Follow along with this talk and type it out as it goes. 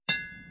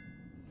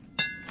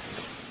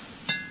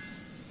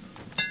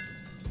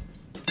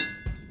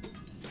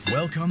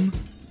Welcome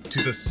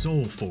to the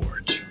Soul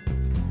Forge,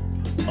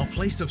 a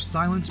place of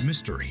silent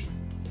mystery,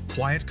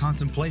 quiet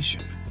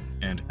contemplation,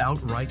 and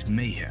outright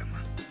mayhem.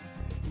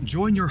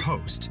 Join your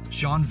host,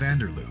 Sean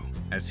Vanderloo,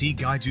 as he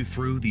guides you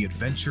through the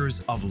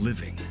adventures of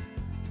living.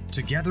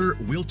 Together,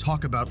 we'll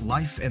talk about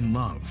life and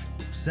love,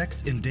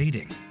 sex and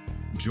dating,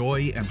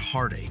 joy and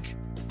heartache,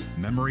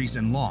 memories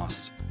and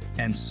loss,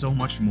 and so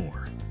much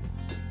more.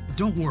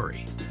 Don't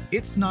worry,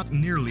 it's not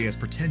nearly as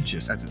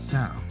pretentious as it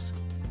sounds.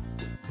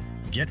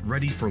 Get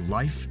ready for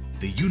life,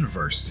 the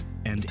universe,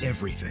 and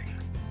everything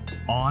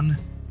on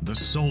the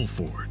Soul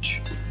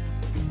Forge.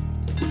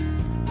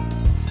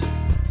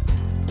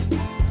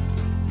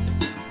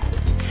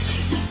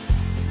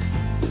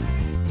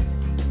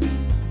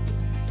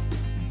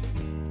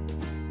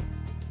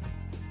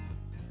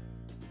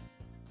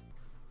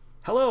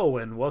 Hello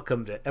and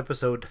welcome to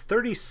episode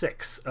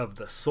 36 of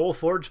the Soul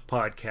Forge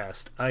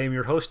podcast. I am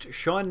your host,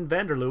 Sean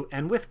Vanderloo,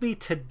 and with me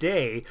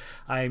today,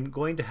 I'm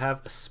going to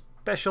have a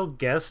special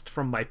guest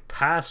from my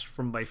past,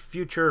 from my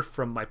future,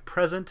 from my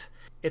present.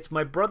 It's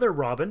my brother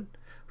Robin,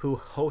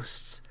 who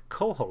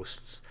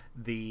co-hosts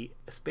the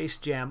Space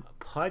Jam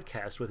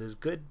podcast with his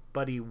good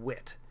buddy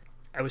Whit.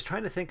 I was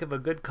trying to think of a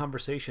good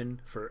conversation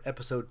for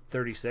episode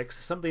 36,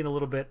 something a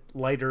little bit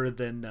lighter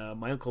than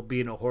my uncle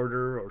being a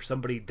hoarder or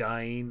somebody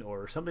dying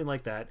or something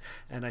like that.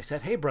 And I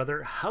said, hey,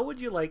 brother, how would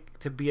you like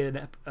to be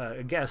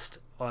a guest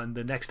on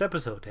the next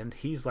episode? And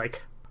he's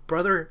like,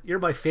 brother, you're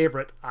my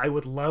favorite. I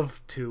would love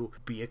to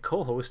be a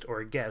co-host or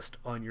a guest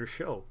on your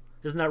show.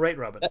 Isn't that right,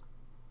 Robin?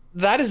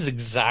 That is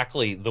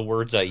exactly the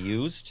words I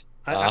used.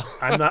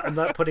 I'm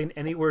not putting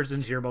any words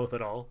into your mouth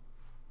at all.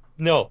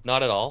 No,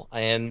 not at all.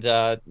 And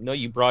no,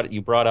 you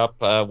brought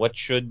up what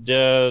should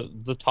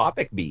the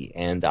topic be,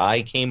 and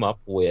I came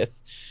up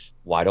with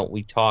why don't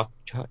we talk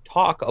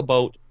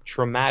about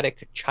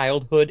traumatic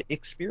childhood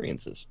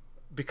experiences?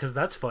 Because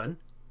that's fun.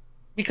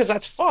 Because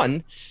that's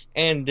fun,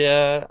 and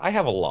I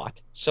have a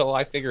lot, so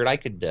I figured I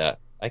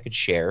could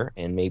share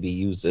and maybe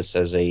use this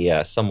as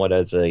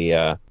maybe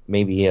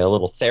a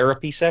little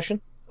therapy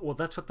session. Well,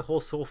 that's what the whole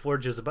Soul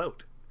Forge is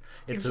about.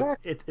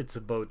 It's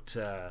about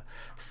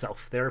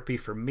self-therapy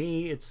for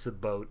me. It's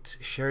about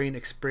sharing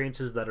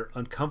experiences that are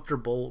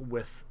uncomfortable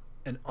with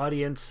an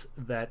audience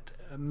that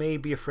may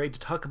be afraid to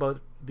talk about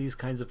these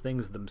kinds of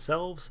things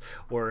themselves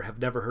or have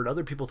never heard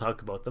other people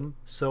talk about them.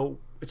 So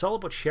it's all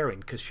about sharing,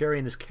 because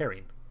sharing is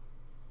caring.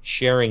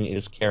 Sharing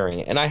is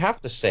caring. And I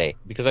have to say,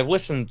 because I've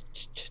listened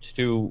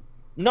to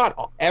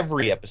not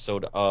every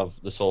episode of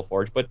the Soul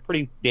Forge, but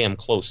pretty damn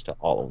close to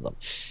all of them.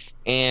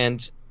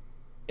 And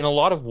in a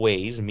lot of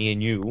ways, me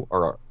and you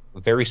are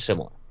very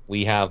similar.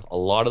 We have a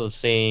lot of the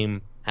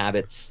same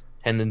habits,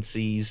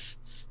 tendencies,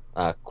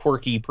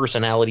 quirky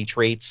personality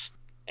traits,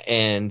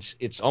 and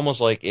it's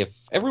almost like if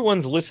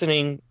everyone's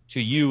listening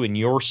to you and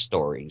your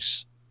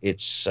stories,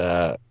 it's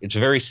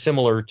very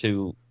similar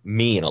to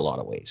me in a lot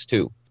of ways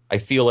too. I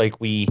feel like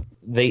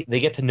they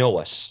get to know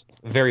us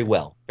very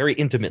well, very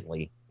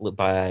intimately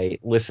by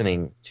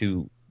listening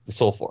to the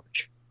Soul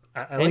Forge.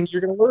 And you're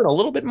going to learn a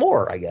little bit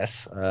more, I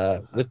guess,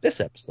 with this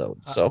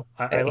episode. So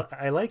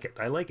I like it.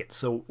 I like it.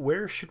 So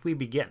where should we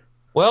begin?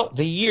 Well,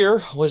 the year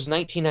was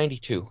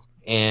 1992,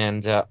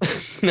 and no,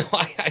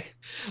 I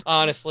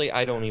honestly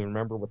I don't even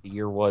remember what the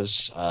year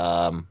was.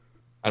 I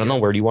don't know.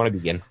 Where do you want to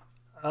begin?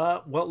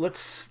 Well,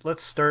 let's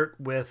start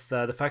with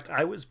the fact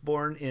I was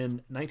born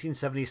in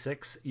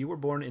 1976. You were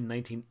born in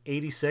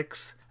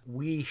 1986.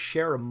 We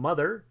share a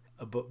mother,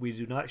 but we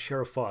do not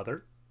share a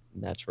father.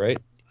 That's right.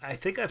 I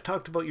think I've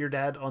talked about your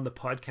dad on the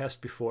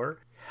podcast before,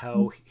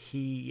 how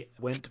he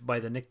went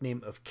by the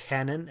nickname of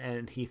Cannon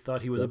and he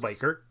thought he was a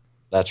biker.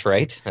 That's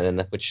right,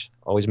 and which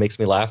always makes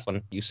me laugh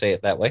when you say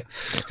it that way.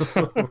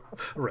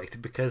 Right,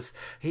 because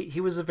he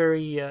was a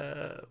very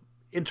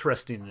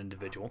interesting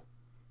individual.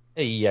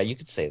 Yeah, you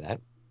could say that.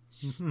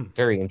 Mm-hmm.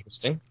 Very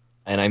interesting.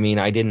 And I mean,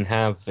 I didn't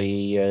have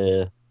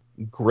a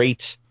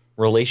great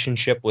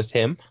relationship with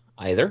him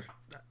either.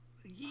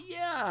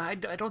 I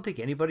don't think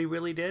anybody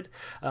really did.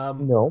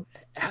 No.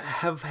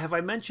 Have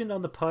I mentioned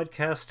on the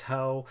podcast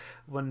how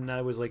when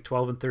I was like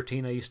 12 and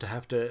 13, I used to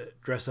have to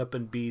dress up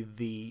and be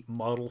the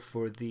model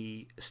for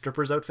the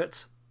strippers'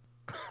 outfits?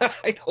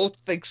 I don't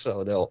think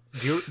so, no.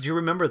 Do you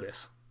remember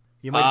this?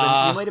 You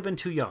might have been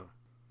too young.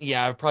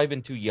 Yeah, I've probably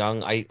been too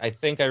young. I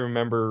think I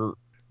remember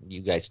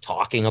you guys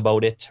talking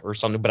about it or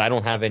something, but I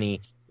don't have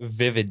any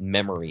vivid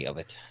memory of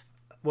it.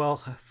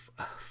 Well,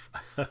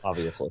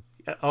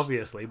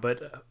 Obviously,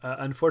 but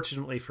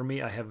unfortunately for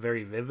me, I have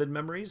very vivid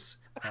memories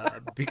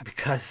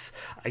because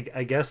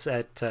I guess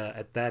at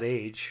that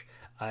age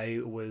I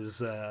was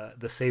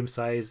the same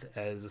size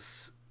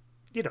as,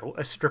 you know,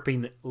 a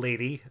stripping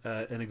lady,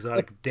 an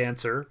exotic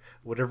dancer,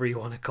 whatever you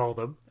want to call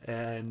them,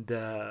 and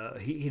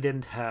he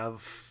didn't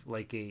have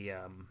like a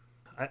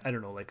I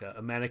don't know, like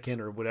a mannequin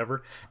or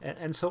whatever,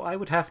 and so I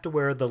would have to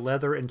wear the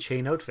leather and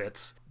chain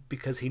outfits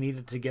because he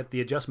needed to get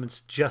the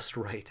adjustments just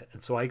right.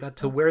 And so I got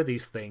to wear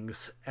these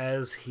things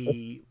as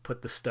he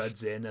put the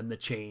studs in and the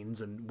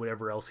chains and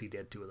whatever else he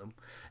did to them.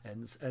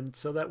 And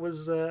so that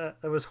was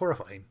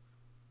horrifying.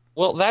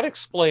 Well, that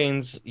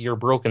explains your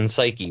broken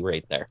psyche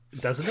right there.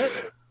 Doesn't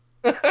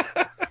it?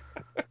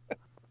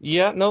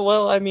 Yeah, no,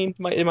 well, I mean,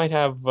 it might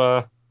have,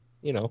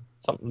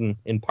 something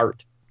in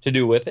part to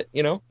do with it,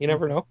 you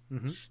never know.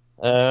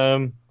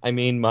 Mm-hmm. I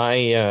mean,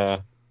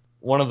 my,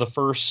 one of the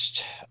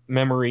first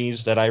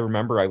memories that I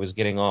remember, I was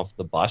getting off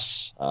the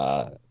bus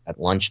at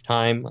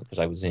lunchtime because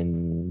I was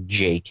in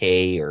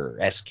JK or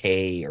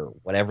SK or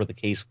whatever the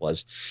case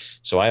was.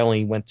 So I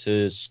only went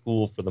to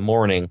school for the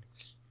morning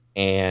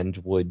and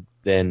would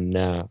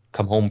then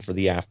come home for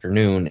the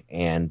afternoon.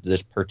 And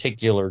this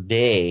particular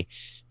day,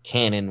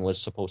 Cannon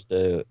was supposed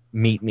to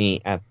meet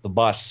me at the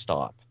bus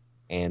stop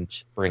and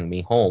bring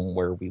me home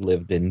where we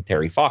lived in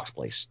Terry Fox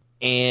Place.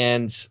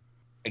 And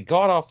I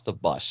got off the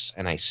bus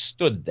and I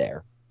stood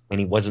there and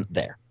he wasn't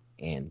there.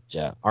 And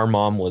our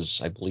mom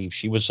was, I believe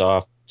she was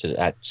off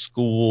at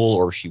school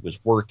or she was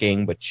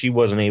working, but she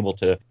wasn't able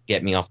to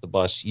get me off the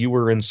bus. You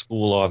were in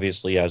school,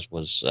 obviously, as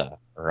was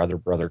our other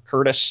brother,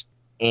 Curtis.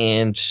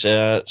 And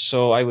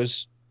so I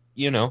was,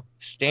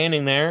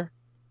 standing there,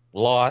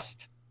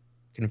 lost,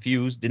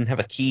 confused, didn't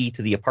have a key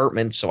to the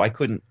apartment, so I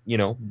couldn't,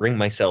 bring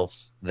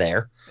myself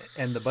there.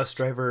 And the bus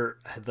driver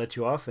had let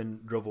you off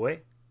and drove away?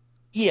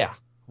 Yeah.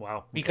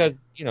 Wow. Because,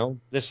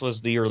 this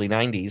was the early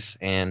 90s,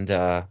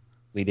 and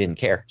we didn't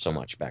care so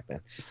much back then.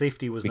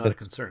 Safety was not a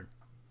concern.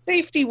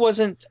 Safety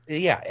wasn't,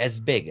 as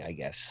big, I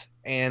guess.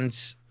 And,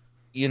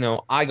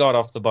 I got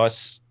off the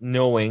bus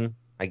knowing,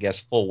 I guess,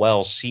 full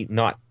well,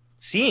 not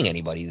seeing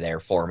anybody there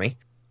for me,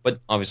 but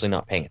obviously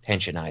not paying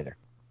attention either.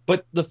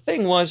 But the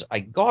thing was, I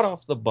got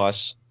off the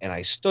bus and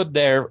I stood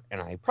there,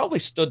 and I probably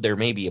stood there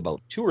maybe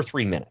about 2 or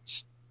 3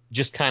 minutes,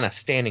 just kind of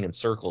standing in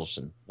circles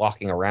and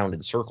walking around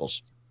in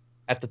circles.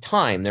 At the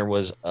time, there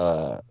was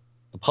the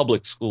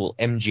public school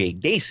MJ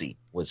Gacy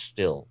was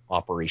still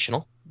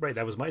operational. Right,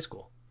 that was my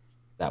school.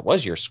 That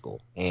was your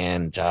school.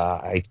 And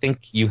I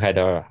think you had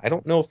I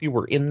don't know if you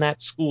were in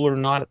that school or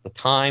not at the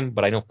time,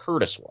 but I know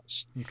Curtis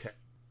was. Okay.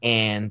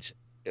 And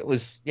it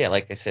was,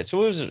 like I said,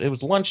 so it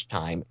was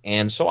lunchtime.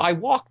 And so I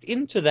walked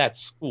into that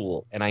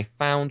school and I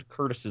found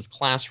Curtis's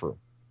classroom.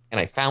 And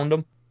I found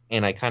him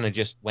and I kind of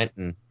just went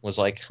and was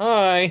like,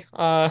 hi,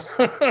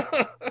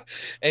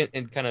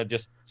 and kind of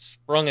just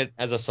sprung it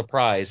as a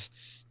surprise.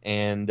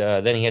 And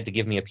then he had to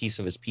give me a piece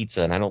of his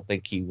pizza, and I don't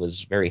think he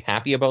was very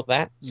happy about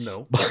that.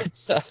 No. But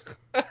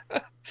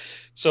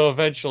so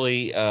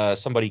eventually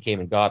somebody came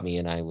and got me,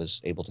 and I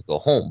was able to go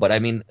home. But I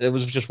mean, it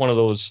was just one of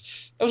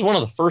those. That was one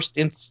of the first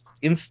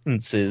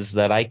instances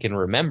that I can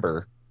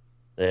remember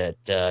that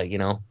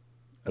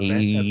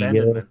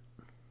abandonment.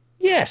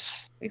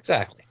 Yes,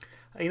 exactly.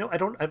 I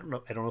don't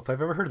know if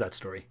I've ever heard that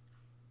story.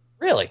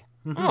 Really?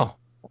 Mm-hmm. Oh,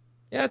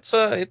 yeah. It's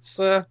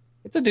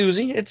a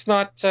doozy.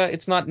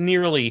 It's not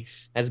nearly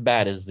as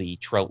bad as the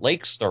Trout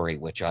Lake story,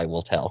 which I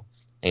will tell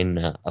in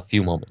a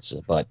few moments.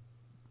 But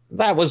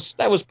that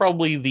was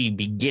probably the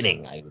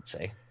beginning, I would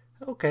say.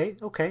 Okay.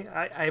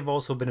 I've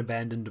also been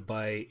abandoned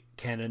by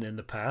Cannon in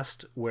the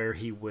past, where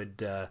he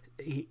would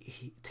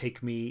he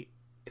take me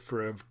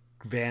for a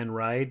van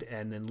ride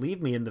and then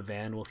leave me in the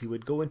van while he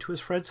would go into his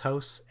friend's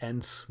house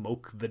and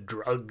smoke the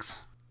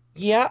drugs.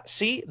 Yeah,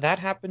 see, that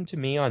happened to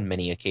me on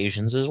many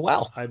occasions as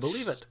well. I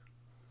believe it.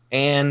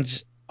 And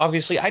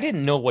obviously, I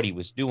didn't know what he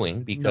was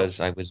doing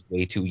because I was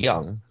way too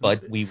young.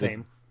 But we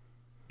would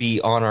be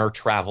on our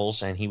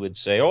travels, and he would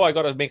say, "Oh, I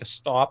got to make a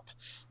stop,"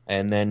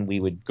 and then we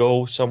would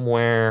go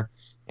somewhere,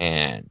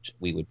 and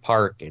we would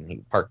park, and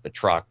he'd park the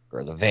truck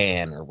or the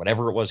van or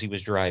whatever it was he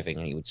was driving,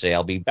 and he would say,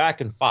 "I'll be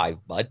back in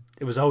 5, bud."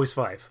 It was always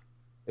 5.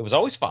 It was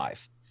always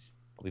 5.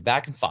 I'll be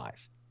back in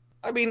 5.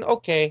 I mean,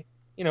 okay,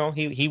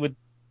 he would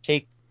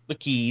take the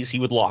keys, he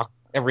would lock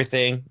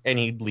everything, and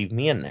he'd leave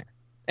me in there.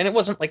 And it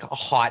wasn't like a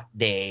hot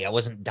day. I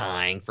wasn't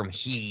dying from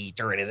heat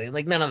or anything.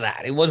 Like, none of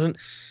that. It wasn't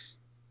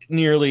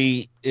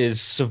nearly as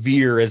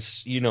severe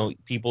as,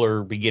 people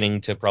are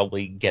beginning to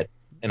probably get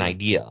an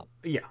idea of.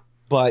 Yeah.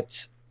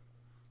 But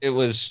it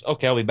was,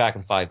 okay, I'll be back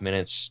in 5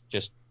 minutes.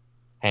 Just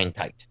hang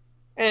tight.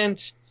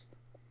 And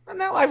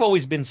now I've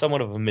always been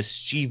somewhat of a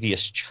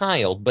mischievous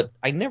child, but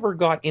I never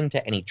got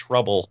into any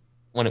trouble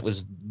when it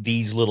was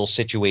these little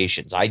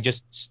situations. I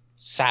just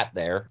sat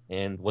there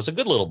and was a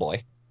good little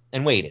boy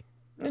and waited.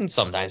 And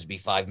sometimes it'd be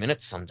 5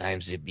 minutes,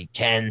 sometimes it'd be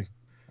 10,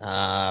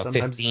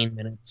 15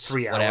 minutes,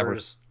 3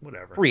 hours,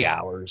 whatever. 3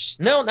 hours.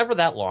 No, never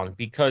that long,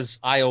 because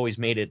I always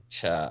made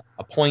it a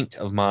point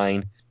of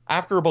mine.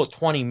 After about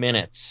 20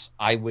 minutes,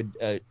 I would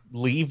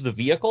leave the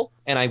vehicle,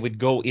 and I would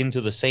go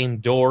into the same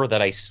door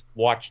that I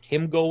watched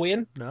him go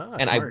in,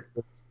 and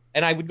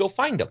I would go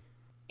find him.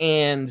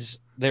 And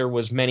there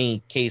was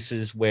many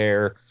cases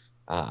where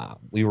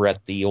we were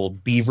at the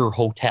old Beaver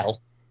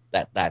Hotel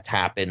that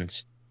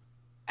happened.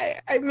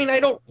 I mean,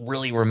 I don't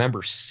really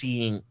remember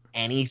seeing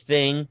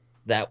anything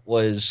that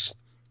was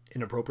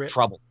inappropriate,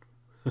 trouble,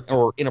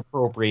 or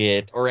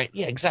inappropriate, or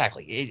yeah,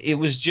 exactly. It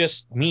was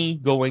just me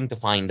going to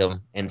find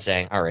him and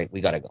saying, "All right, we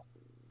gotta go."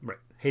 Right.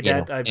 Hey,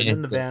 Dad, I've been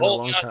in the van a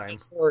long time.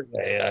 Sorry,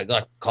 I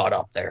got caught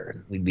up there,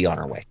 and we'd be on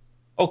our way.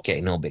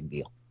 Okay, no big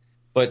deal.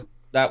 But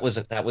that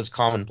was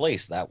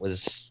commonplace. That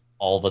was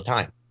all the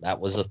time. That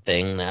was a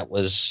thing that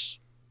was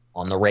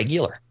on the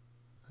regular.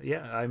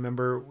 Yeah, I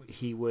remember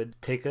he would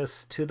take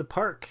us to the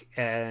park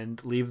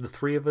and leave the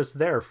three of us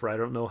there for I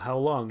don't know how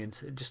long, and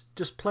say,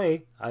 just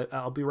play.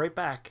 I'll be right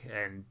back,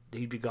 and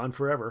he'd be gone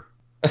forever.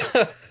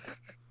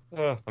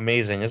 Oh,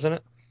 amazing, isn't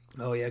it?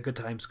 Oh yeah, good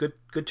times, good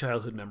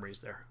childhood memories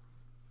there.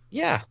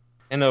 Yeah.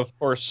 And of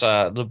course,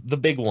 the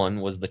big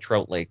one was the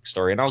Trout Lake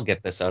story, and I'll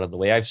get this out of the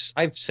way.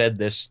 I've said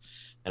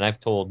this, and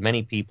I've told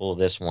many people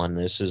this one.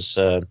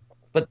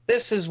 But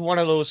this is one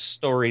of those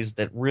stories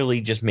that really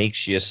just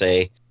makes you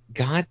say,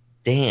 "God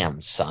damn,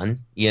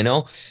 son," you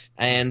know?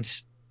 And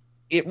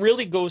it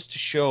really goes to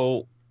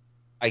show,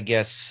 I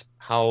guess,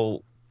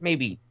 how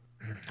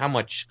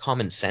much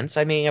common sense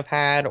I may have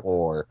had,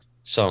 or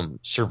some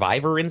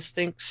survivor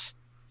instincts,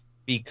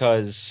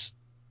 because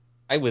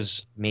I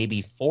was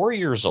maybe 4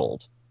 years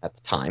old at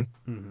the time,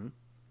 Mm-hmm.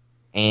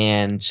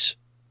 and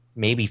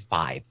maybe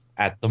 5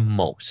 at the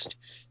most.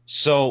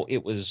 So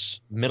it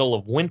was middle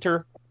of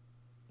winter,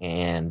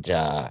 and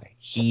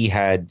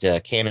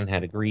Cannon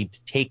had agreed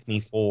to take me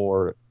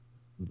for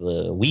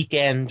the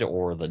weekend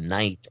or the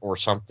night or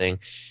something,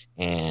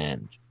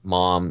 and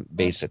Mom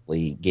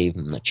basically gave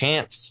him the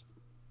chance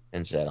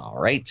and said, "All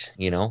right,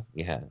 you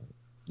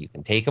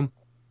can take him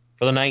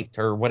for the night,"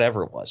 or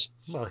whatever it was.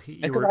 Well,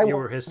 you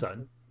were his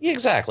son. Yeah,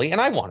 exactly.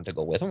 And I wanted to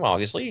go with him,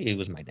 obviously. He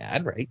was my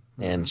dad, right?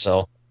 Mm-hmm. And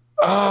so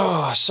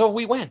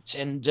we went,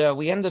 and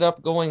we ended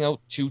up going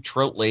out to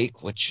Trout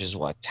Lake, which is,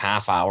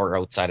 half hour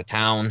outside of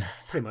town.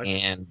 Pretty much.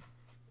 And,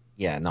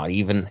 yeah, not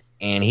even.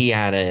 And he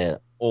had an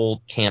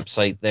old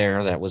campsite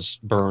there that was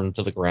burned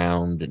to the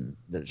ground. And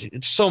there's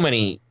so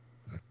many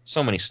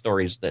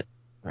stories that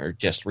are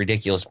just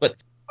ridiculous. But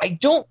I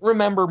don't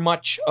remember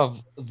much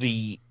of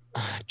the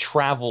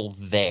travel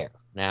there.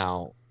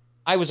 Now,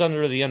 I was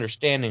under the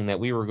understanding that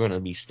we were going to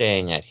be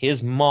staying at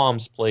his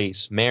mom's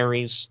place,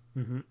 Mary's,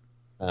 Mm-hmm.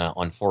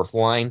 on 4th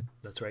Line.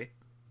 That's right.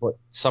 But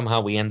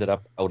somehow we ended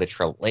up out at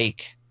Trout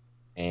Lake.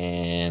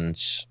 And,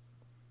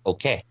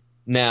 okay.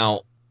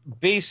 Now,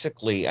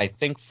 basically, I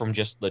think from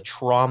just the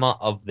trauma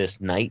of this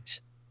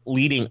night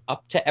leading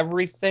up to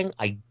everything,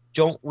 I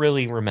don't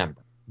really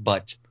remember.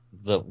 But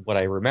what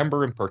I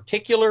remember in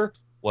particular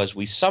was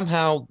we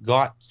somehow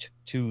got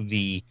to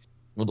the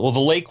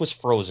lake was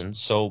frozen,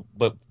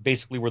 but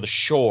basically where the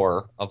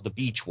shore of the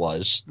beach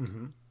was.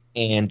 Mm-hmm.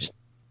 And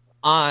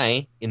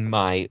I, in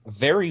my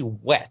very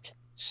wet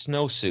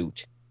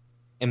snowsuit,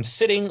 am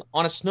sitting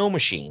on a snow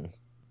machine,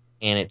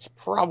 and it's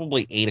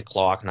probably 8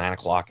 o'clock, 9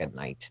 o'clock at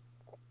night.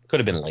 Could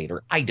have been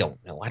later. I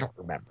don't know. I don't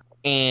remember.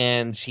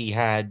 And he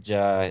had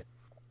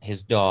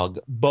his dog,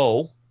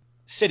 Bo,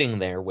 sitting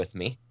there with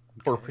me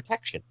for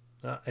protection.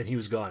 And he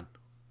was gone.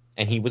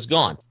 And he was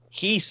gone.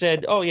 He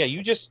said, "Oh yeah,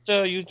 you just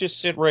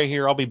sit right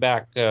here. I'll be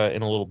back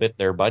in a little bit,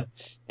 there, bud,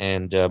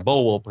 and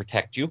Bo will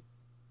protect you.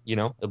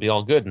 It'll be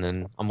all good." And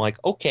then I'm like,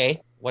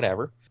 "Okay,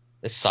 whatever.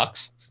 This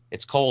sucks.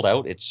 It's cold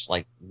out. It's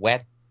like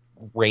wet,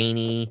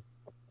 rainy,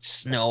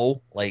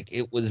 snow. Like,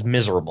 it was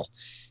miserable."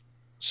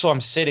 So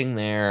I'm sitting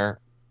there,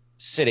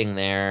 soaking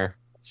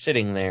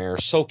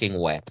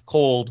wet,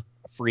 cold,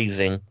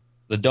 freezing.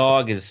 The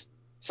dog is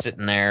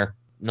sitting there,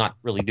 not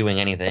really doing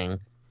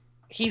anything.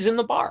 He's in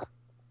the bar,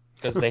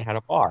 because they had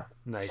a bar.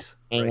 Nice.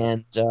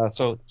 And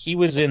so he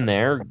was in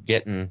there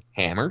getting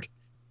hammered.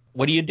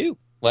 What do you do?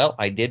 Well,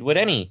 I did what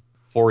any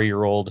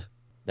 4-year-old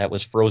that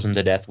was frozen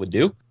to death would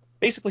do.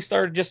 Basically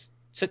started just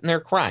sitting there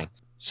crying.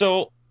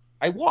 So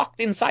I walked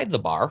inside the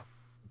bar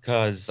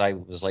because I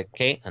was like,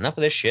 okay, enough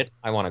of this shit.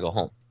 I want to go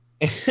home.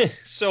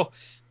 So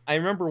I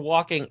remember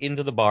walking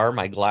into the bar,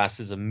 my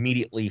glasses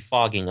immediately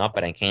fogging up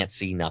and I can't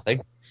see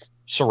nothing,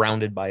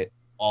 surrounded by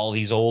all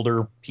these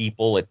older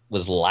people. It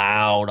was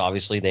loud.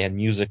 Obviously, they had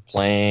music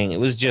playing. It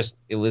was just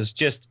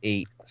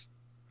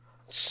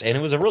and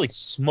it was a really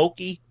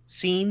smoky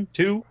scene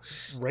too.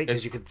 Right,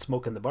 because you could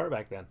smoke in the bar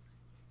back then.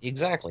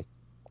 Exactly.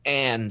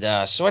 And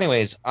so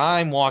anyways,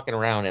 I'm walking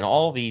around and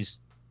all these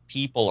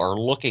people are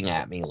looking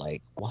at me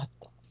like, what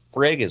the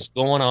frig is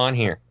going on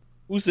here?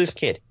 Who's this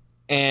kid?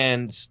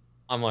 And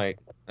I'm like,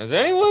 has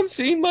anyone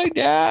seen my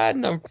dad?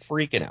 And I'm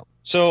freaking out.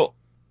 So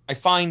I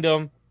find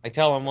him. I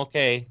tell him,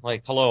 okay,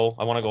 like, hello,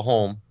 I want to go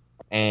home.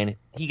 And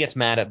he gets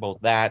mad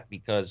about that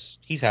because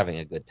he's having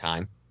a good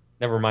time.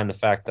 Never mind the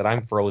fact that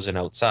I'm frozen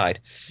outside.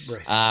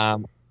 Right.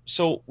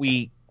 So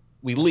we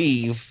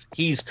leave.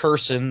 He's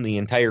cursing the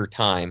entire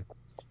time.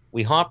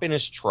 We hop in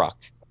his truck,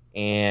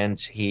 and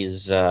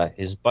his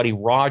buddy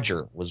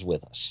Roger was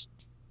with us.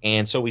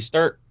 And so we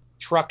start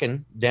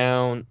trucking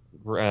down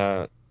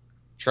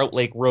Trout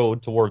Lake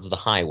Road towards the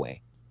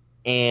highway.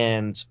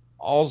 And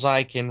all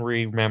I can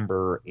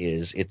remember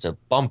is it's a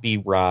bumpy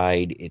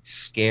ride. It's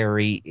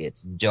scary.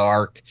 It's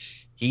dark.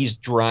 He's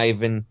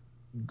driving,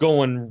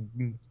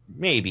 going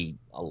maybe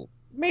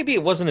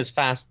it wasn't as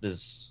fast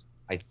as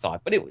I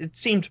thought, but it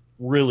seemed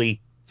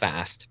really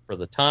fast for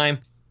the time.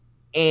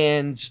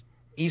 And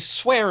he's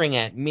swearing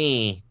at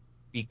me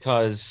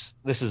because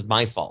this is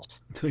my fault.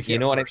 Yeah, you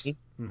know what I mean?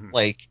 Mm-hmm.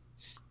 Like,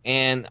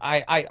 and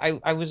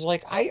I was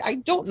like, I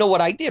don't know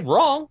what I did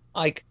wrong.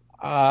 Like,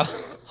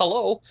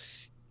 hello.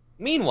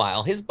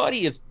 Meanwhile, his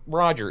buddy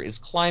Roger is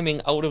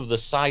climbing out of the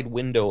side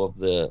window of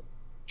the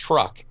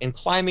truck and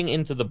climbing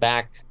into the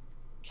back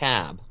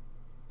cab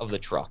of the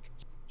truck.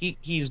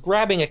 He's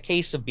grabbing a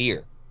case of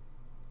beer,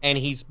 and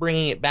he's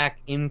bringing it back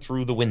in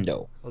through the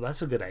window. Well,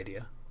 that's a good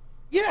idea.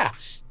 Yeah.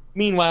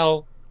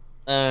 Meanwhile,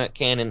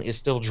 Cannon is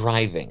still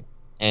driving,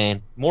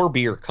 and more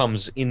beer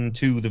comes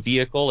into the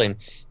vehicle, and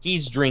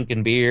he's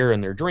drinking beer,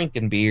 and they're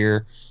drinking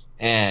beer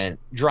and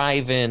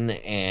driving,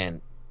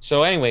 and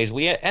so anyways,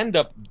 we end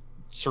up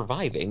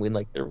surviving.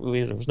 There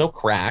was no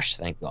crash,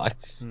 thank God.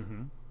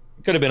 Mm-hmm.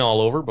 It could have been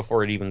all over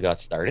before it even got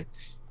started.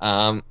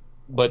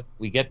 But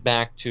we get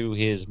back to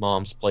his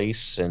mom's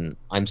place, and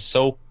I'm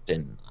soaked,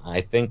 and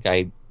I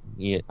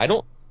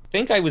don't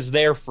think I was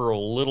there for a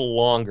little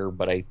longer,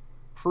 but I'm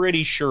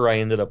pretty sure I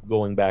ended up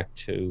going back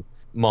to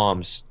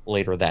mom's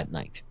later that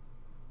night.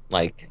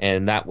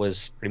 And that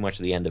was pretty much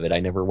the end of it.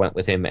 I never went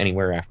with him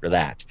anywhere after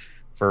that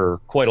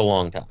for quite a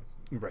long time,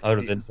 Right.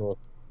 other than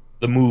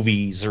the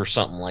movies or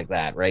something like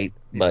that, right?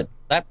 Yeah. But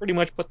that pretty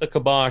much put the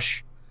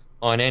kibosh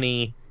on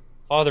any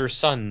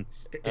father-son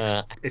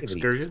activities.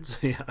 Excursions.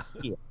 Yeah.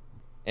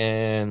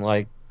 And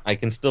I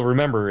can still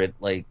remember it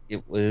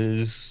it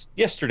was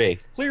yesterday,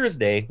 clear as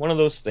day. One of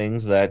those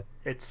things that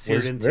It's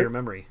seared into your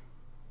memory.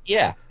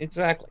 Yeah,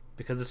 exactly.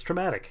 Because it's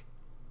traumatic.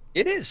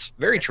 It is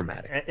very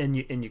traumatic. And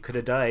you could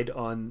have died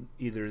on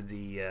either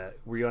the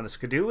were you on a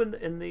skidoo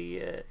in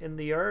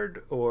the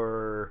yard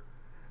or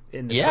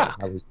in the Yeah, truck?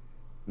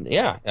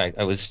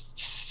 I was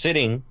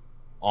sitting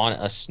on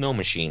a snow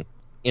machine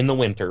in the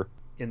winter.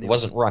 It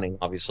wasn't running,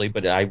 obviously,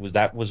 but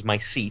that was my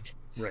seat.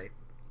 Right.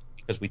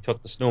 Because we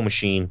took the snow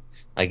machine,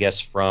 I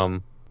guess,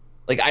 from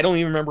I don't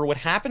even remember what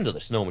happened to the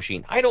snow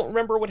machine. I don't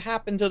remember what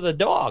happened to the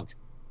dog.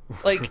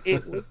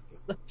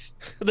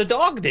 The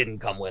dog didn't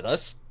come with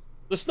us.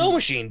 The snow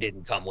machine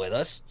didn't come with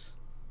us.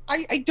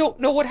 I don't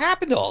know what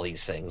happened to all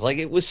these things.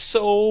 It was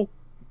so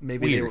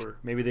weird.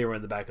 Maybe they were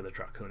in the back of the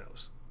truck. Who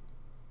knows?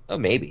 Oh,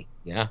 maybe.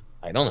 Yeah,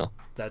 I don't know.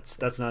 That's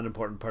not an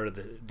important part of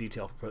the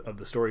detail of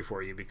the story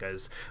for you,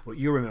 because what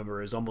you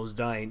remember is almost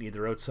dying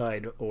either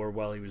outside or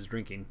while he was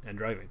drinking and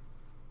driving.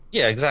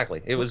 Yeah,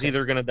 exactly. It was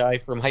either going to die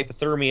from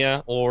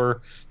hypothermia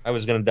or I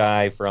was going to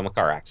die from a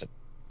car accident.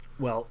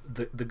 Well,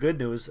 the good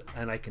news,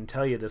 and I can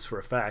tell you this for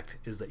a fact,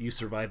 is that you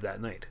survived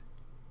that night.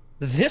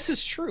 This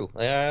is true.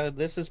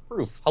 This is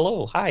proof.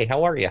 Hello. Hi.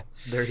 How are you?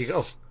 There you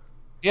go.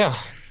 Yeah.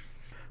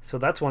 So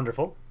that's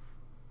wonderful.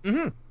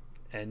 Mm-hmm.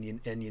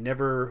 And you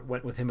never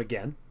went with him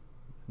again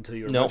until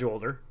you were No. much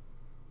older.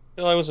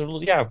 Until I was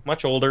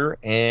much older,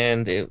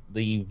 and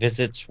the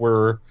visits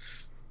were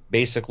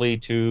basically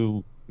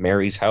to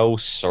Mary's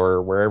house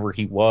or wherever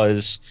he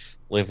was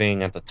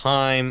living at the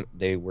time.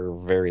 They were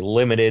very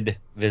limited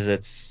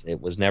visits.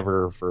 It was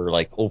never for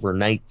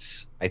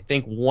overnights. I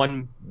think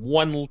one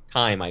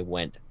time I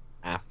went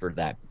after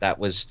that. That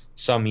was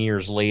some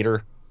years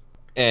later,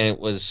 and it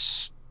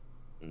was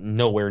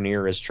nowhere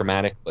near as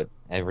traumatic, but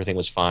everything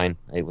was fine.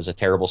 It was a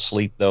terrible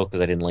sleep, though,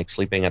 because I didn't like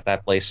sleeping at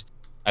that place.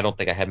 I don't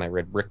think I had my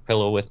red brick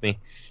pillow with me,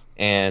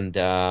 and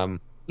Right,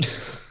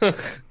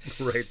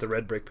 the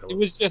red brick pillow. it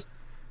was just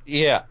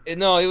we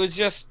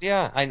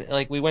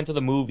went to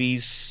the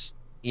movies.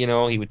 He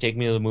would take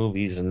me to the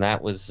movies, and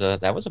that was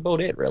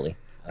about it, really.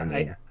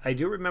 I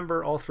do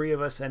remember all three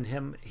of us and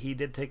him. He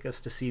did take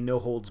us to see No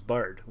Holds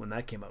Barred when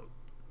that came out.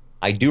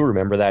 I do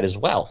remember that as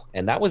well,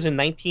 and that was in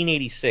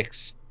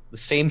 1986, the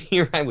same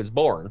year I was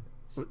born.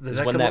 Does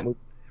Is when that movie.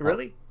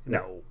 Really? Yeah.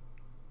 No.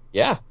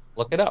 Yeah,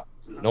 look it up.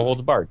 No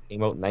Holds Barred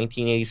came out in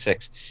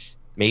 1986,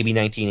 maybe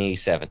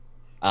 1987.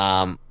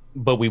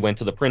 But we went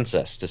to the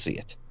Princess to see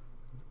it.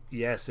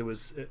 Yes, it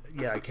was.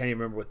 I can't even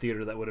remember what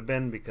theater that would have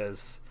been,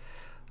 because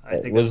I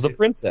think It was the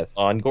Princess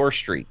on Gore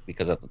Street,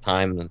 because at the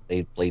time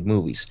they played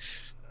movies.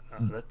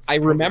 I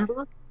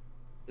remember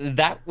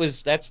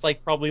that's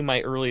probably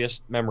my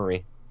earliest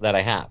memory that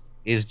I have,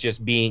 is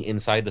just being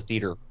inside the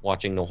theater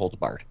watching No Holds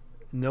Barred.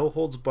 No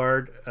Holds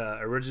Barred,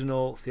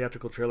 original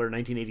theatrical trailer,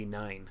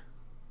 1989.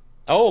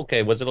 Oh,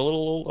 okay. Was it a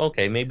little?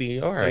 Okay, maybe.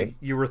 All right. So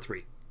you were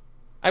 3.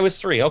 I was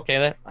 3.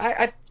 Okay,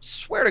 I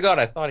swear to God,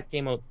 I thought it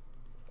came out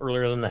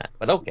earlier than that.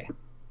 But okay.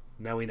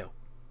 Now we know.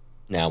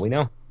 Now we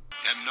know.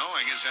 And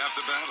knowing is half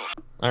the battle.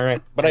 All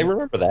right, but I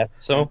remember that.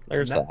 So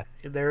there's that.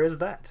 There is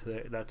that.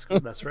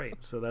 That's right.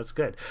 So that's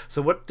good.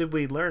 So what did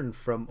we learn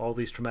from all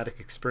these traumatic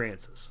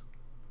experiences?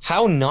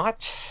 How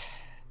not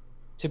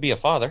to be a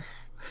father.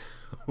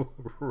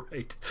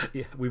 Right.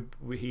 Yeah.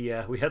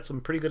 We had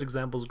some pretty good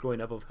examples growing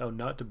up of how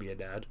not to be a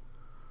dad.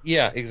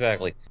 Yeah,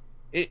 exactly.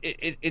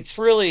 It's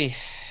really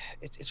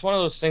it's one of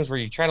those things where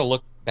you try to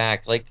look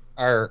back,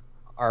 our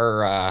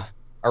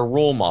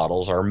role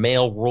models, our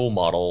male role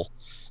model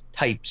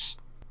types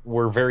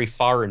were very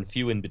far and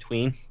few in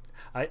between.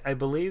 I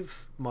believe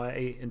my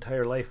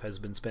entire life has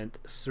been spent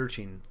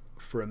searching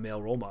for a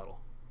male role model.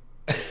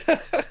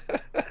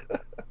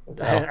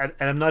 And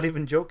I'm not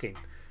even joking.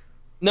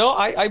 No,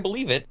 I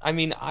believe it. I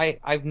mean,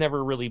 I've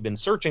never really been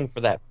searching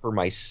for that for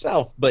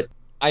myself, but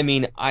I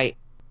mean,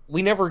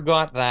 we never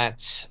got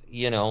that,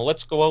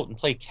 let's go out and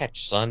play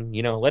catch, son.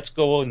 Let's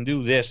go out and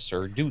do this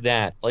or do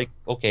that. Like,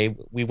 okay,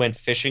 we went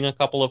fishing a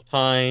couple of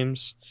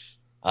times,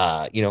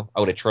 out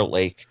at Trout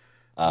Lake.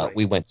 Right.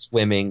 We went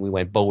swimming, we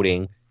went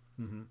boating,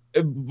 Mhm.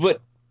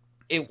 but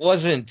it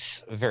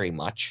wasn't very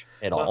much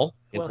at all.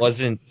 It Well,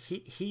 wasn't.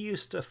 He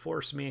used to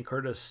force me and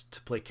Curtis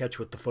to play catch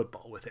with the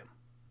football with him.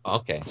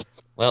 Okay.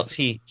 Well,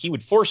 he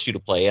would force you to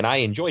play, and I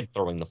enjoyed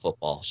throwing the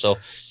football. So,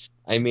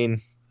 I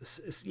mean,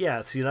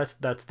 Yeah, see,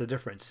 that's the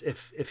difference.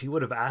 If he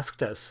would have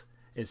asked us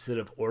instead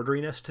of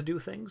ordering us to do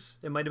things,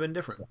 it might have been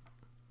different.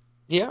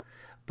 yeah.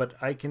 But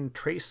I can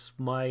trace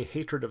my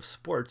hatred of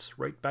sports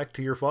right back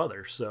to your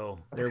father. So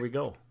there we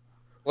go.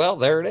 Well,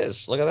 there it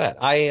is. Look at that.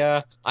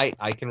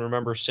 I can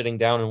remember sitting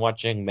down and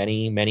watching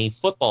many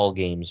football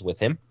games with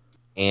him,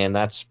 and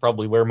that's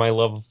probably where my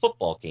love of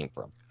football came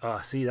from.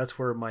 See, that's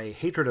where my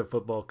hatred of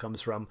football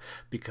comes from,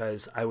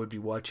 because I would be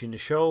watching the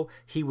show,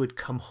 he would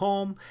come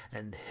home,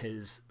 and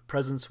his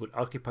presence would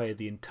occupy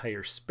the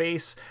entire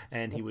space,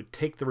 and he would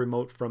take the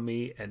remote from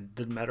me, and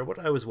didn't matter what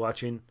I was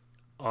watching,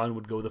 on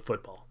would go the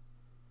football.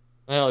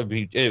 Well,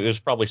 it was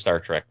probably Star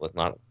Trek. Let's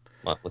not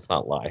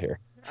lie here.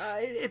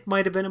 It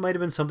might have been. It might have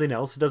been something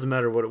else. It doesn't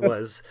matter what it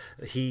was.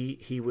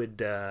 He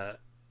would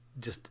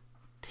just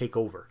take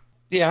over.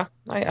 Yeah,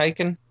 I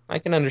can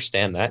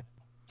understand that.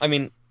 I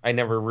mean, I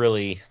never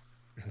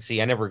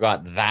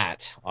got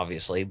that,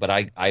 obviously, but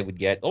I would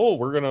get,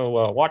 we're going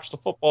to watch the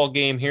football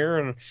game here,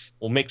 and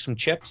we'll make some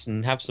chips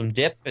and have some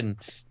dip and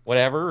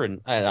whatever,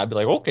 and I'd be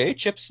like, okay,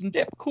 chips and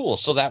dip, cool.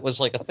 So that was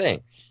like a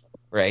thing,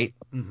 right?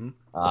 Mm-hmm.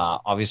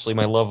 Obviously,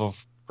 my love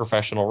of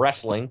professional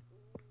wrestling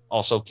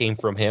also came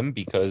from him,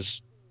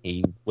 because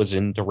he was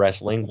into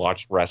wrestling,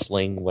 watched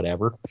wrestling,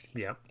 whatever,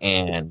 Yeah.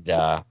 and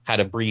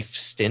had a brief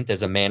stint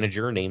as a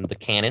manager named the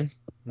Cannon,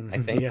 I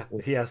think. Yeah.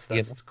 Yes,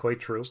 that's quite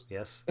true.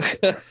 Yes.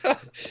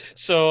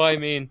 So, I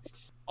mean,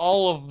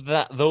 all of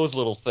those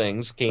little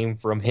things came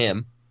from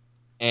him.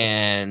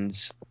 And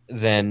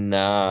then,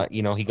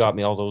 he got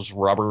me all those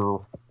rubber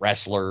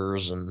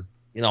wrestlers and,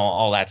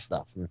 all that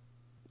stuff. And,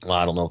 well,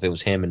 I don't know if it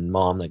was him and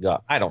Mom that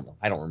got, I don't know.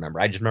 I don't remember.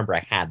 I just remember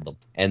I had them.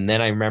 And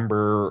then I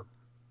remember,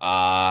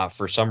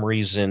 for some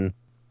reason,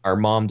 our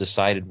mom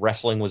decided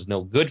wrestling was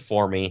no good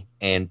for me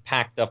and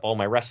packed up all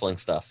my wrestling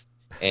stuff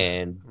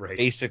and Right.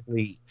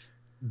 basically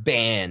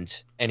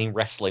banned any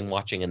wrestling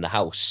watching in the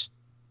house.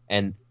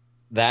 And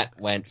that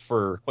went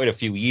for quite a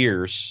few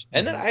years.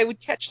 And then I would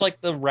catch like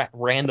the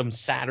random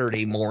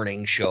Saturday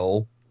morning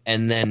show.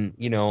 And then,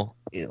 a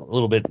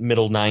little bit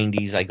middle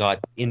 90s, I got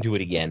into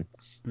it again.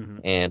 Mm-hmm.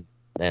 And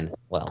then,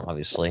 well,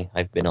 obviously,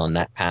 I've been on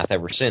that path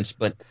ever since.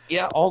 But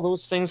yeah, all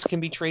those things can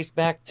be traced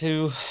back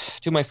to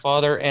my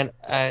father. And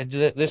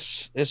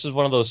this is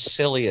one of those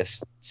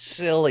silliest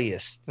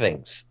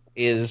things.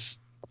 Is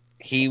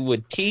he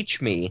would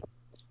teach me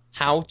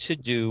how to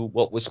do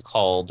what was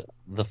called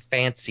the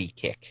fancy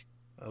kick.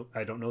 Oh,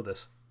 I don't know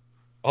this.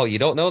 Oh, you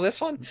don't know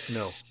this one?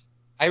 No.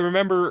 I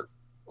remember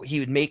he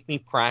would make me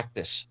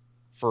practice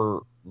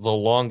for the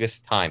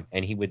longest time,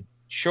 and he would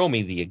show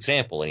me the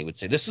example, and he would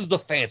say, "This is the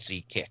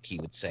fancy kick," he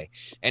would say.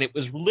 And it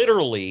was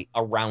literally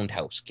a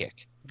roundhouse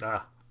kick.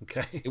 Ah,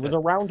 okay. It was a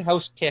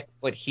roundhouse kick,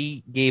 but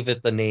he gave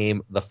it the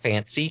name the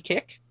fancy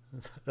kick.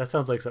 That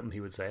sounds like something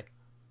he would say.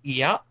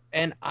 Yeah,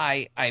 and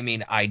I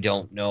mean, I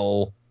don't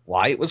know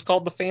why it was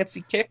called the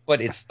fancy kick,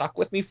 but it stuck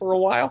with me for a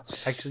while.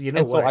 Actually, you know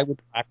And so what? I would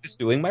practice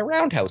doing my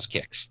roundhouse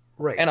kicks.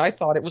 Right. And I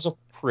thought it was a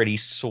pretty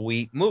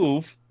sweet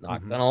move.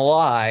 Not Mhm. gonna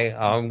lie.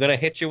 I'm gonna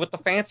hit you with the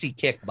fancy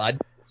kick, bud.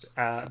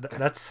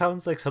 That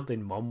sounds like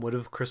something Mom would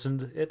have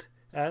christened it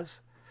as.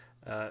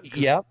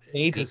 Yeah,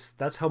 maybe. 'Cause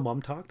that's how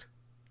Mom talked.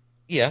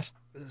 Yes.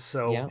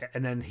 So, Yeah.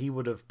 and then he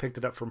would have picked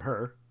it up from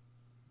her,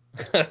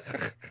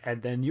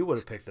 and then you would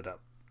have picked it up.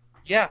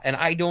 Yeah, and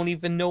I don't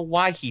even know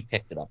why he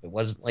picked it up. It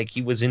wasn't like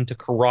he was into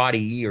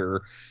karate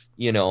or,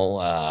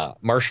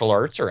 martial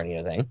arts or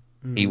anything.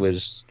 He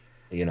was,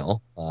 He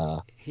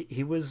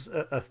was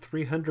a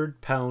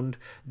 300-pound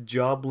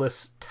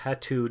jobless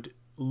tattooed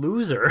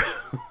loser.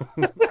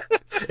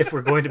 If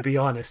we're going to be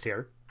honest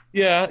here.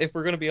 Yeah, if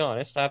we're going to be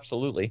honest,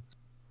 absolutely.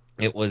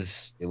 It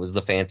was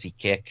the fancy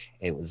kick.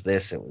 It was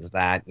this, it was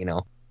that,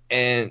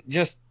 and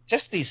just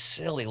these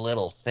silly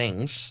little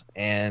things.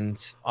 And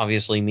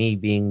obviously me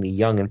being the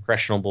young,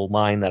 impressionable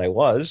mind that I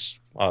was,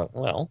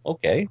 well,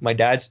 okay, my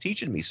dad's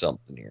teaching me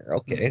something here.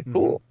 Okay,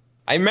 cool.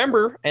 I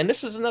remember, and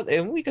this is another,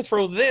 and we could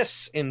throw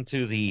this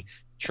into the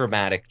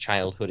traumatic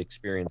childhood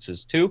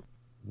experiences too,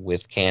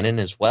 with Cannon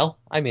as well.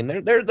 I mean,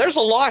 there's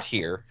a lot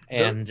here,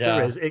 and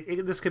there is.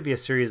 This could be a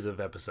series of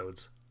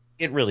episodes.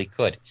 It really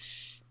could.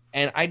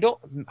 And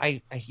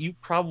you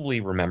probably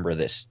remember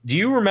this. Do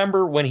you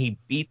remember when he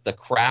beat the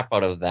crap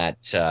out of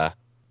that,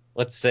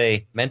 let's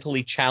say,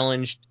 mentally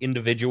challenged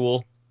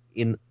individual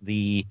in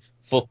the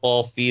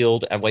football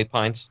field at White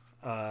Pines?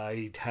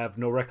 I have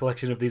no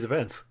recollection of these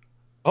events.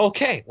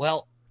 Okay,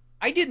 well,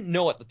 I didn't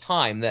know at the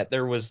time that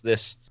there was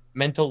this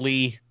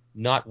mentally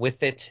not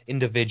with it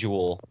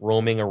individual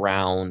roaming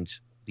around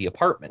the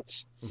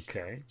apartments.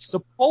 Okay.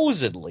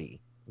 Supposedly,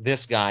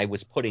 this guy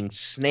was putting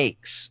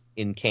snakes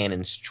in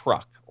Cannon's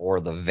truck or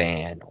the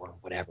van or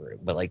whatever,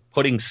 but like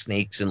putting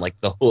snakes in like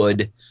the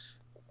hood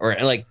or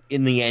like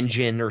in the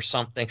engine or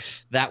something.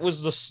 That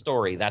was the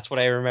story. That's what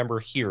I remember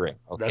hearing.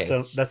 Okay.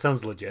 That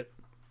sounds legit.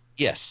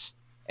 Yes.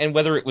 And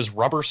whether it was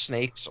rubber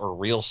snakes or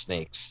real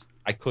snakes,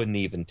 I couldn't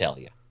even tell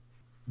you.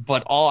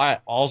 But all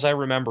I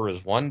remember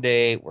is one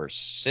day we're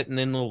sitting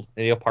in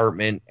the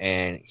apartment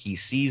and he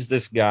sees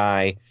this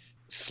guy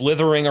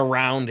slithering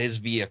around his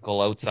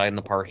vehicle outside in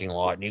the parking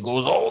lot, and he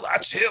goes, "Oh,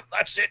 that's him.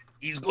 That's it.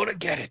 He's gonna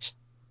get it."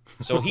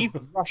 So he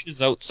rushes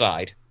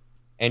outside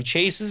and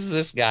chases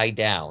this guy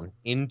down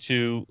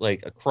into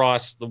like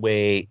across the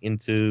way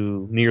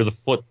into near the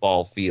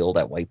football field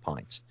at White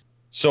Pines.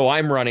 So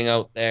I'm running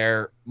out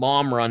there.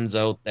 Mom runs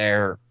out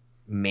there.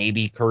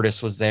 Maybe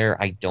Curtis was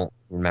there. I don't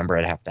remember.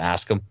 I'd have to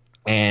ask him.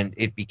 And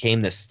it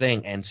became this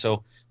thing. And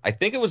so I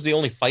think it was the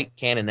only fight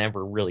Cannon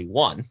ever really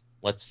won.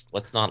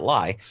 Let's not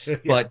lie. Yeah.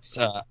 But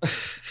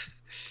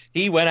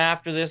he went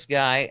after this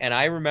guy, and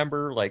I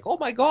remember like, oh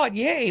my God,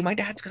 yay, my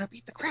dad's gonna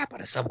beat the crap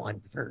out of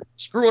someone for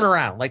screwing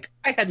around. Like,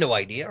 I had no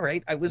idea,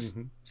 right? I was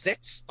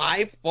 6,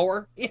 5,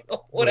 4,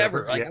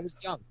 whatever. Like, I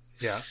was young.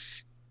 Yeah.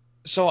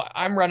 So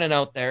I'm running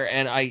out there,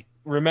 and I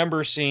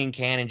remember seeing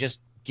Cannon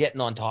just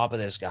getting on top of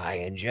this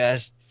guy and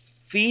just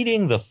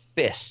feeding the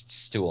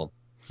fists to him.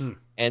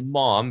 And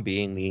Mom,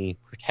 being the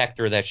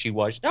protector that she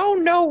was,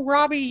 no,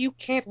 Robbie, you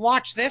can't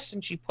watch this.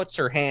 And she puts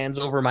her hands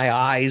over my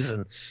eyes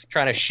and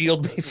trying to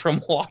shield me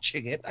from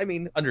watching it. I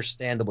mean,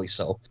 understandably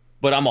so.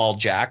 But I'm all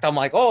jacked. I'm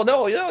like, oh,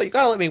 no, you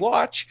got to let me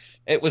watch.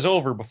 It was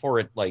over before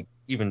it, like,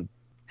 even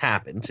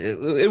happened.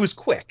 It was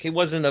quick. It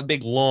wasn't a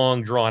big,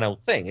 long, drawn-out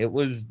thing. It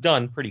was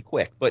done pretty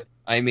quick. But,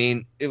 I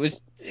mean,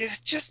 it's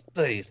just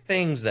the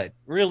things that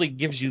really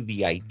gives you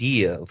the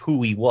idea of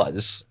who he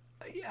was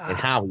and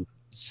how he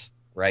was.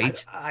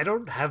 Right? I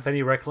don't have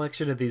any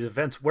recollection of these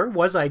events. Where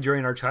was I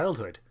during our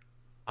childhood?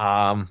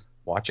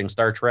 Watching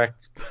Star Trek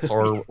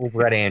or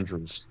over at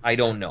Andrews. I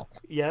don't know.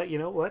 Yeah, you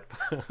know what?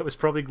 I was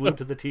probably glued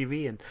to the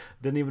TV and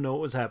didn't even know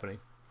what was happening.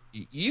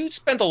 You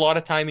spent a lot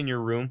of time in your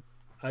room.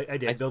 I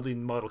did,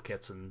 building model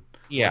kits and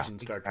watching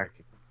Star Trek.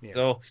 Yes.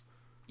 So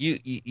you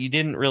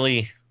didn't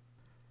really,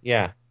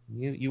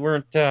 you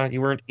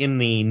weren't in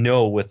the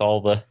know with all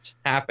the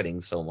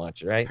happenings so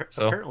much, right?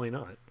 Apparently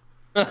not.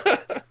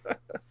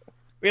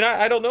 I mean,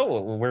 I don't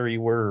know where you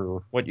were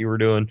or what you were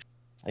doing.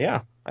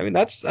 Yeah, I mean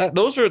those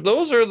are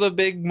the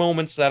big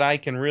moments that I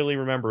can really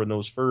remember in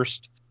those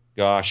first,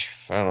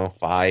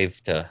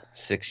 5 to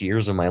 6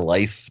 years of my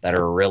life that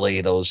are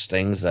really those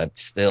things that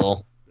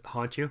still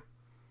haunt you.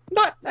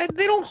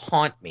 They don't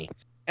haunt me,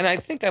 and I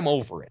think I'm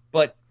over it.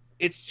 But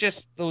it's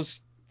just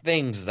those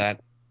things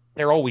that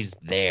they're always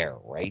there,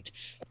 right?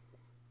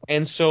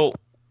 And so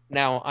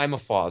now I'm a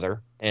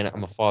father, and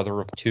I'm a father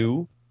of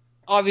 2.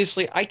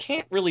 Obviously, I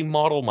can't really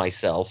model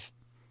myself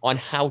on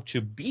how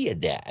to be a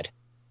dad,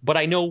 but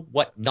I know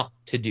what not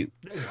to do.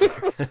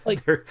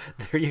 Like, there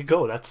you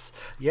go.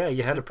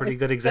 You had a pretty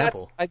good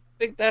example. I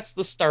think that's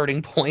the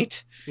starting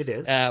point. It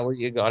is. Where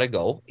you got to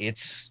go.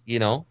 It's,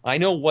 I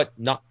know what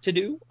not to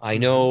do. I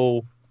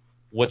know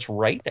what's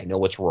right. I know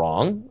what's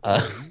wrong.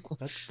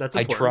 That's important.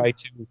 I try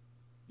to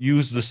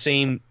use the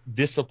same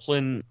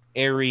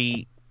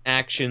disciplinary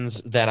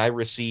actions that I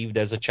received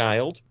as a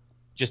child,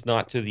 just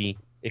not to the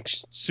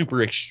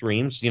super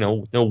extremes,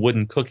 no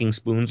wooden cooking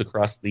spoons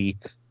across the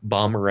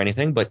bum or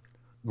anything, but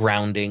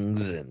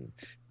groundings and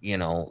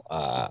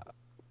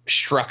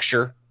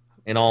structure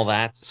and all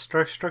that.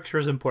 Structure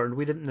is important.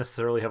 We didn't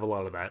necessarily have a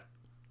lot of that.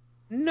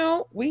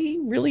 No, we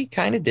really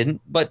kind of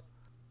didn't. But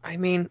I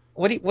mean,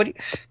 oh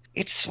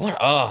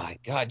my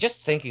God,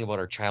 just thinking about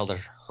our childhood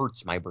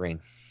hurts my brain.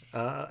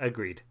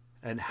 Agreed.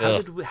 And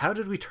how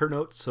did we turn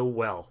out so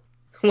well?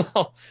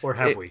 Well, or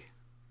have we?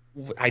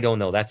 I don't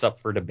know. That's up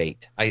for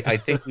debate. I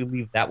think we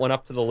leave that one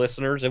up to the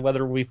listeners and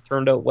whether we've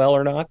turned out well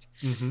or not.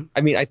 Mm-hmm. I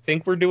mean, I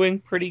think we're doing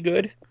pretty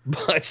good,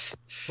 but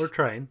we're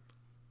trying.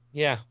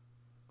 Yeah,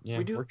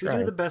 we do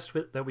the best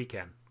that we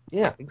can.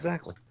 Yeah,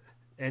 exactly.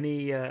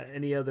 Any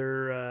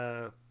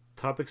other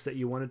topics that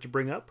you wanted to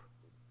bring up?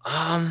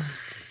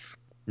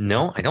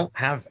 No, I don't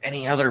have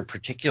any other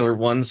particular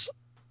ones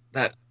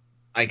that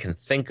I can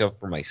think of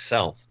for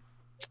myself.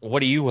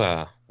 What do you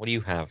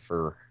have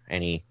for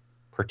any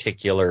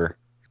particular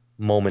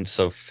moments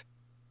of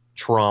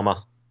trauma?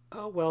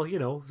 Oh, well,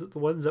 the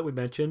ones that we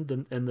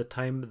mentioned and the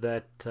time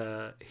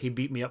that he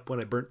beat me up when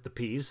I burnt the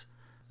peas.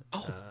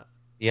 Oh,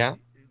 yeah.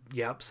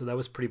 Yeah, so that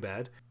was pretty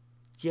bad.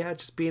 Yeah,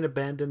 just being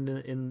abandoned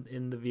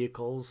in the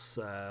vehicles,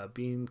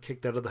 being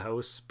kicked out of the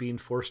house, being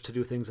forced to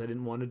do things I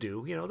didn't want to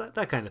do,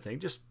 that kind of thing.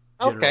 Just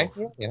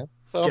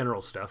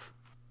general stuff.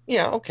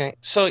 Yeah, okay.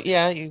 So,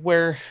 yeah,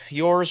 where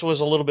yours was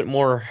a little bit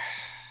more,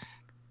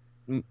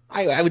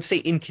 I would say,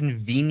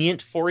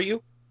 inconvenient for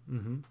you.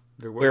 Mm-hmm.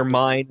 Where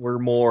mine were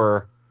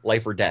more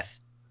life or death.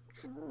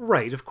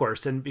 Right, of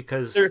course. And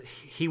because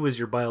he was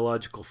your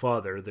biological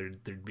father,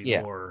 there'd be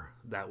more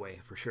that way,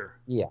 for sure.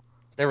 Yeah.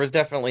 There was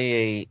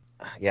definitely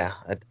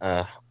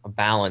a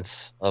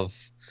balance of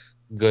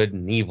good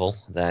and evil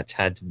that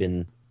had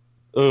been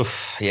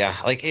Oof, yeah.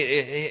 Like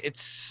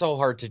it's so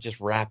hard to just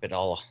wrap it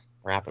all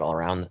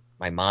around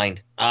my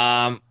mind.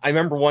 I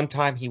remember one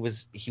time he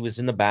was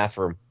in the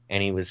bathroom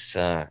and he was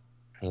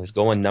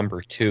going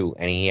number 2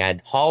 and he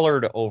had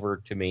hollered over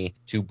to me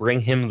to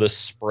bring him the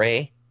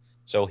spray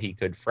so he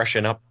could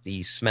freshen up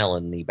the smell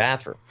in the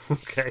bathroom.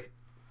 Okay.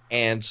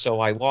 And so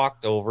I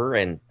walked over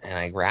and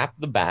I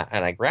grabbed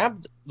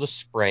the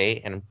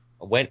spray and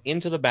went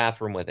into the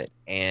bathroom with it.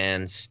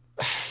 And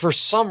for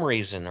some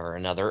reason or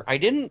another, I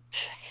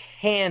didn't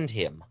hand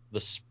him the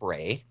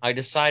spray. I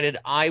decided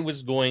I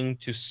was going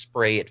to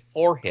spray it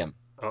for him.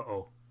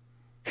 Uh-oh.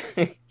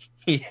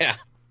 Yeah.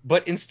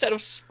 But instead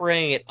of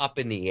spraying it up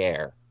in the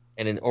air,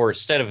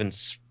 instead of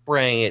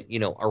spraying it,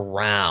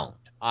 around,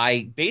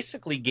 I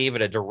basically gave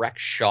it a direct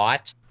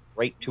shot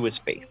right to his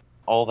face.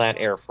 All that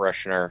air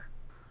freshener.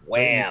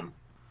 Wham!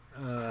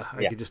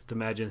 I could just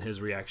imagine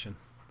his reaction.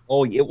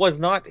 Oh, it was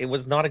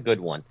not a good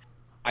one.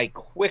 I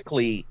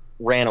quickly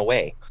ran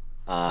away.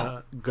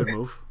 Good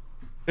move.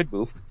 Good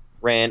move.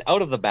 Ran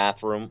out of the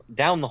bathroom,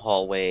 down the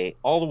hallway,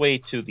 all the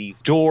way to the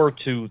door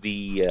to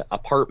the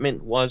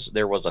apartment.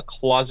 There was a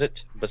closet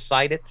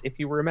beside it, if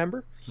you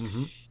remember.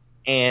 Mm-hmm.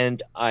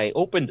 And I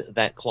opened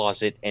that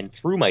closet and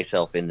threw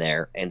myself in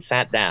there and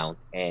sat down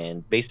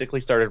and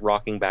basically started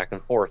rocking back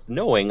and forth,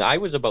 knowing I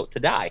was about to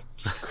die.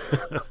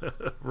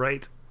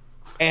 Right.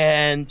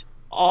 And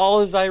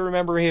all as I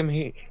remember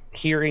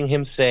hearing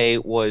him say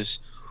was,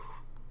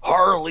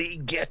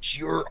 "Harley, get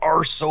your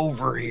arse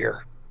over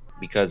here."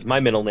 Because my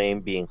middle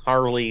name being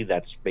Harley,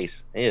 that's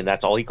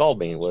all he called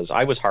me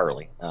I was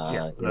Harley.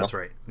 That's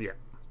right. Yeah.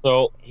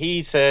 So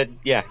he said,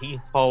 he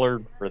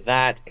hollered for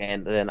that,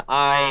 and then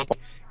I,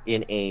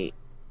 in a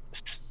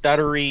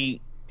stuttery,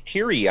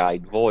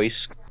 teary-eyed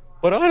voice,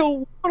 "But I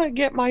don't want to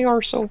get my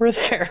arse over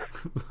there."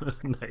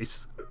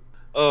 Nice.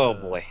 Oh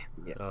boy.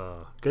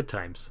 Yeah. Good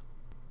times.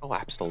 Oh,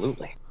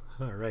 absolutely.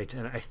 All right,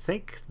 and I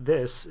think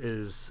this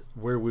is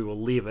where we will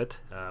leave it.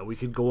 We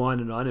could go on,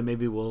 and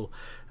maybe we'll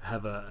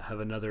have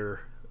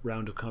another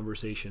round of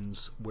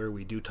conversations where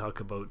we do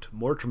talk about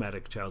more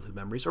traumatic childhood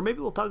memories, or maybe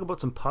we'll talk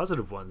about some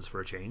positive ones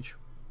for a change.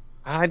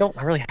 I don't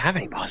really have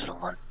any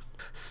positive ones.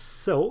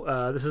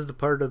 So this is the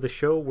part of the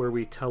show where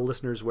we tell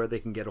listeners where they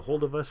can get a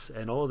hold of us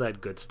and all of that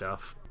good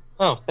stuff.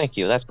 Oh, thank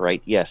you. That's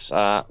right. Yes.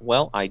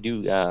 Well, I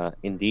do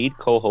indeed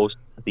co-host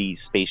the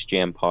Space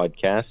Jam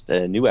podcast.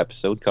 A new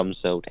episode comes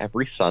out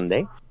every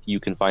Sunday.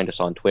 You can find us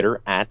on Twitter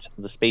at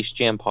the Space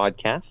Jam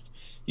podcast.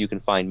 You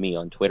can find me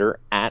on Twitter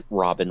at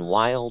Robin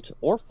Wild,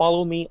 or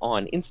follow me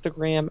on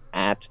Instagram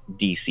at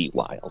DC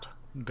Wild.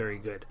 Very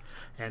good.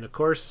 And of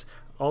course,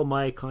 all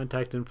my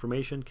contact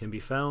information can be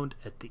found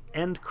at the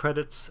end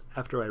credits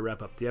after I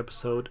wrap up the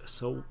episode.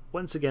 So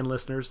once again,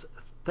 listeners,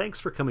 thanks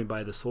for coming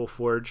by the Soul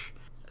Forge.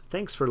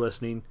 Thanks for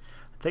listening.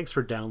 Thanks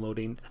for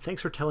downloading.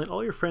 Thanks for telling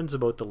all your friends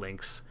about the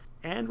links.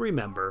 And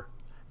remember,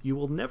 you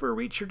will never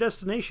reach your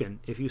destination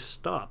if you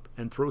stop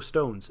and throw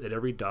stones at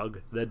every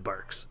dog that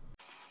barks.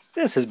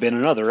 This has been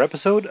another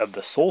episode of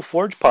the Soul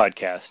Forge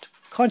Podcast.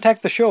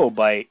 Contact the show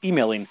by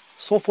emailing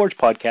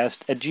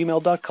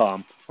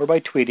soulforgepodcast@gmail.com or by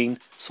tweeting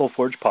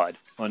soulforgepod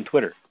on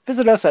Twitter.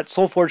 Visit us at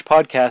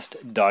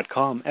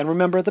soulforgepodcast.com, and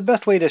remember, the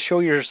best way to show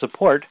your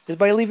support is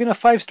by leaving a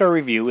 5-star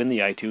review in the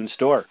iTunes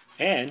Store.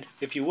 And,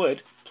 if you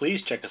would,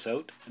 please check us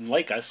out and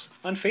like us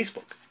on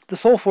Facebook. The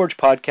Soul Forge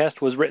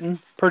Podcast was written,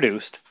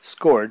 produced,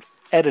 scored,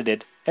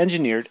 edited,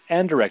 engineered,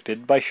 and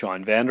directed by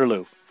Sean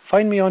Vanderloo.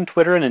 Find me on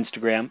Twitter and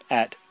Instagram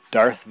at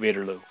Darth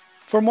Vaderloo.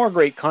 For more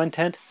great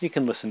content, you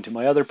can listen to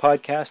my other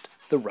podcast,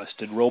 The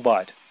Rusted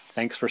Robot.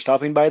 Thanks for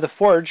stopping by the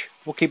Forge.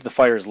 We'll keep the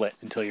fires lit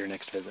until your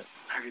next visit.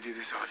 I could do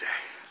this all day.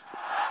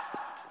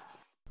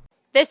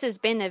 This has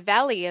been a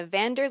Valley of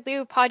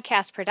Vanderloo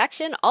podcast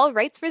production, all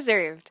rights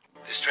reserved.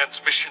 This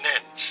transmission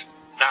ends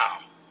now.